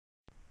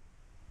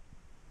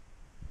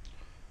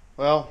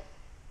Well,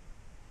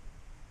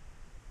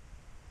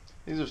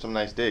 these are some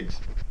nice digs.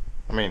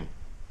 I mean,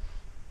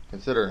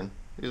 considering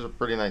these are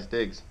pretty nice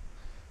digs,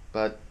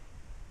 but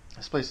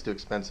this place is too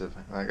expensive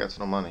and I got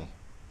no money.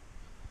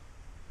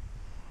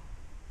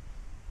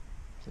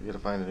 So I gotta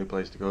find a new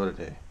place to go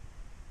today.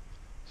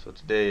 So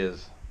today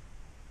is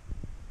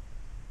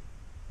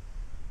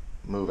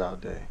move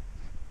out day.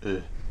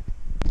 Ugh.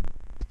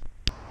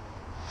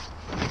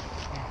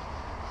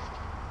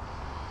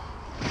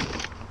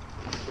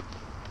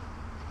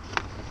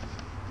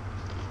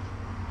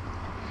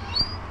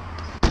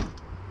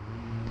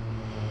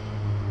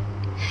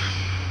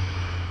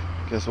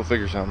 Guess we'll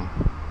figure something.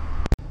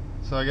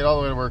 So I get all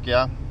the way to work,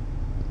 yeah.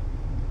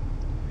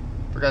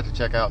 Forgot to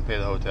check out and pay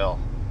the hotel.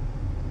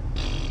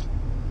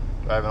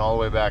 Driving all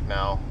the way back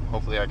now.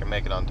 Hopefully I can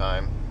make it on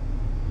time.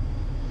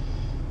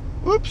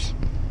 Whoops.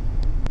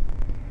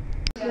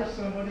 There's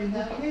somebody who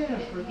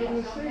can, for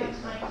goodness sakes.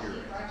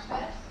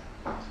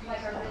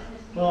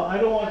 Well, I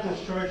don't want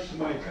this charged to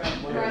my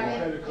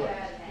credit card.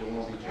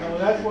 No,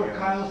 that's what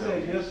Kyle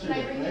said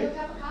yesterday,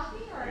 right?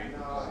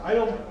 I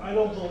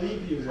don't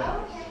believe you then.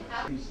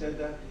 He said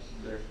that?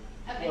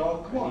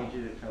 Well, come on. I need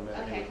you to come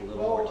back with a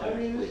little more time, I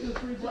mean, please. this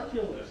is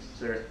ridiculous.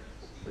 Sir,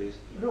 please.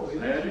 No,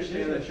 I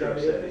understand that you're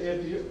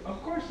upset.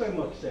 Of course I'm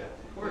upset.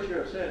 Of course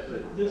you're upset,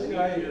 but This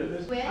guy,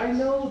 I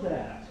know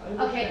that.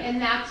 Okay,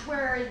 and that's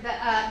where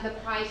the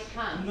price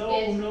comes.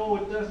 No,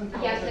 it doesn't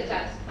come. Yes, it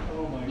does.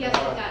 Oh my God. Yes,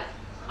 it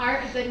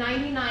does. The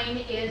 99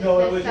 is No,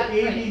 the it was sub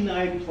price.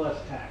 89 plus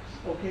tax,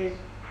 okay?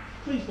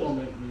 Please don't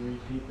make me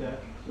repeat that.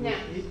 No.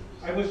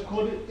 I was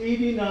quoted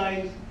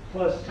 89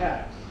 plus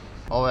tax.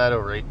 All that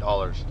over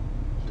 $8.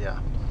 Yeah.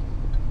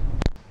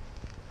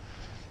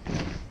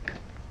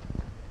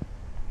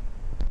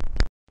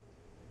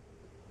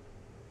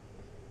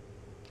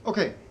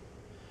 Okay.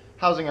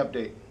 Housing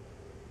update.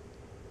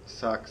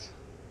 Sucks.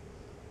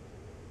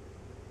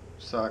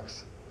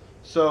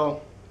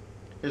 So,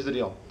 here's the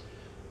deal.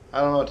 I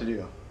don't know what to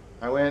do.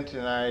 I went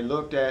and I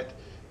looked at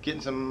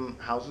getting some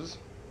houses,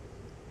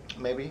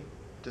 maybe,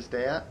 to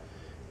stay at,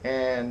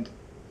 and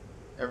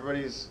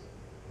everybody's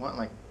wanting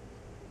like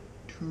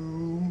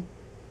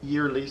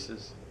 2-year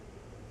leases.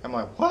 I'm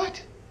like,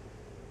 what?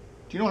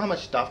 Do you know how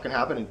much stuff can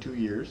happen in 2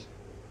 years?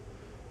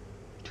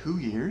 2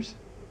 years?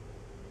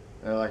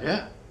 They're like,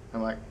 yeah.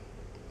 I'm like,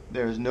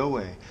 there is no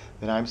way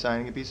that I'm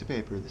signing a piece of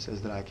paper that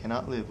says that I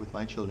cannot live with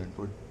my children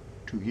for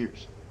 2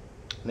 years.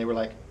 And they were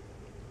like,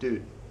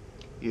 dude,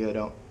 you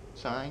don't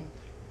sign,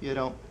 you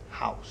don't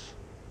house.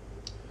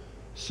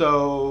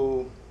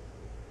 So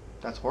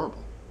that's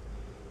horrible.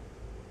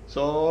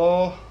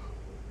 So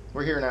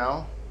we're here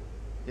now.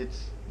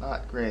 It's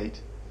not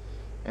great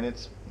and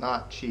it's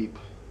not cheap,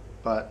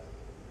 but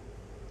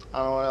I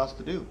don't know what else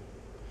to do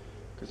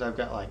because I've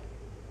got like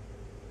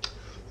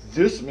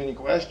this many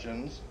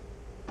questions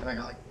and I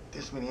got like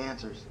this many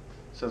answers,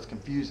 so it's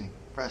confusing,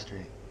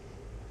 frustrating.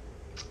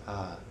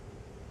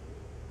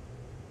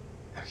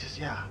 It's just,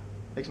 yeah,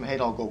 makes my head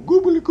all go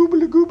goobly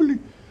goobly goobly.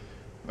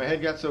 My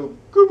head got so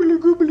goobly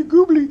goobly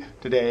goobly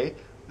today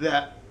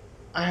that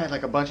I had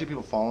like a bunch of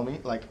people follow me,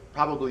 like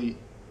probably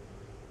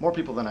more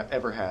people than I've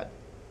ever had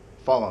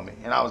follow me,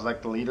 and I was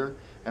like the leader,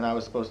 and I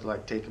was supposed to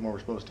like take them where we're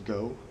supposed to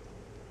go,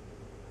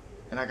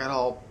 and I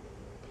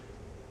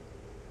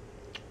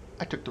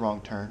took the wrong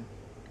turn,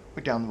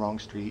 went down the wrong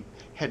street,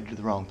 headed to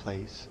the wrong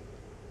place,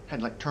 had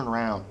to like turn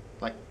around,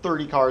 like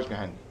 30 cars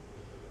behind me,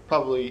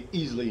 probably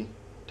easily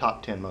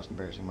top 10 most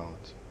embarrassing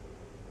moments.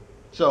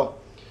 So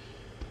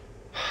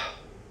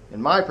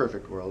in my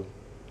perfect world,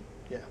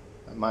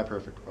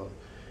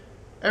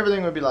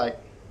 everything would be like,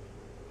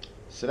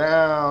 sit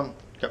down,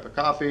 cup of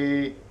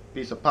coffee,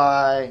 piece of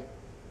pie,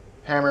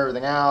 hammer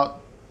everything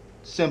out,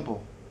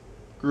 simple,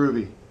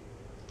 groovy,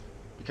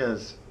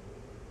 because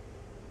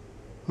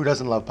who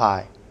doesn't love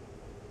pie?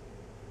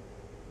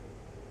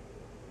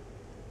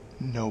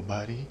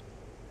 Nobody.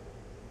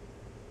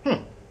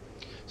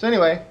 So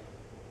anyway,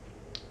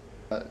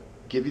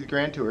 give you the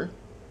grand tour.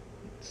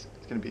 It's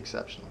going to be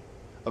exceptional.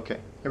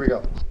 Okay, here we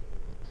go.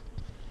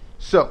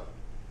 So,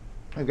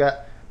 I've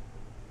got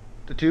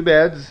the 2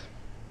 beds,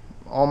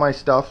 all my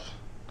stuff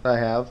that I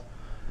have,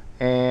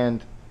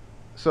 and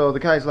so the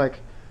guy's like,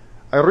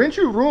 I rent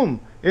you a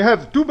room. It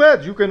has 2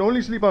 beds. You can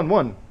only sleep on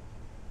 1.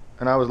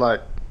 And I was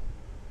like,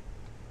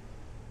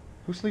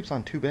 who sleeps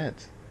on 2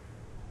 beds?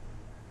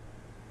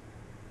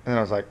 And then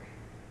I was like,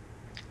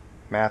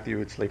 Matthew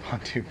would sleep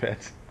on 2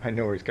 beds. I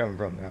know where he's coming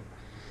from now.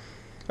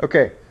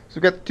 Okay, so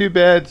we've got the 2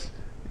 beds.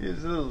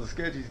 There's a little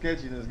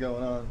sketchiness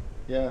going on.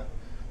 Yeah.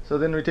 So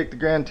then we take the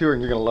grand tour,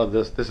 and you're going to love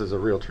this. This is a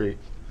real treat.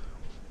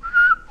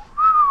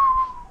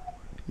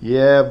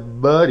 Yeah,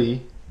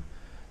 buddy.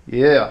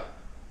 Yeah,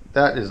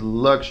 that is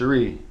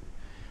luxury.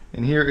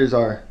 And here is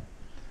our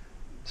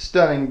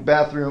stunning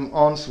bathroom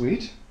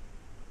ensuite.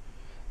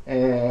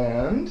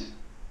 And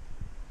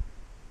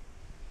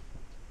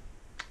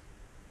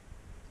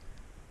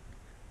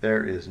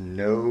there is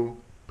no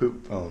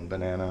poop phone,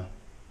 banana.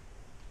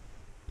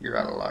 You're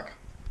out of luck.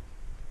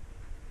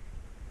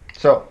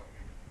 So,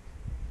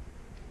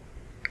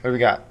 what do we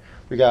got?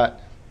 We got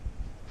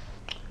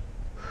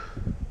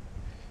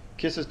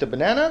Kisses to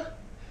Banana.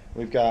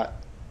 We've got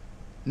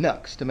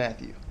Nux to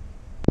Matthew.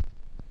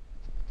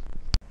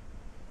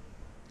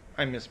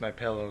 I miss my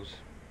pillows.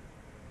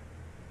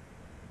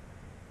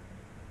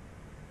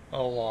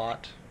 A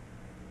lot.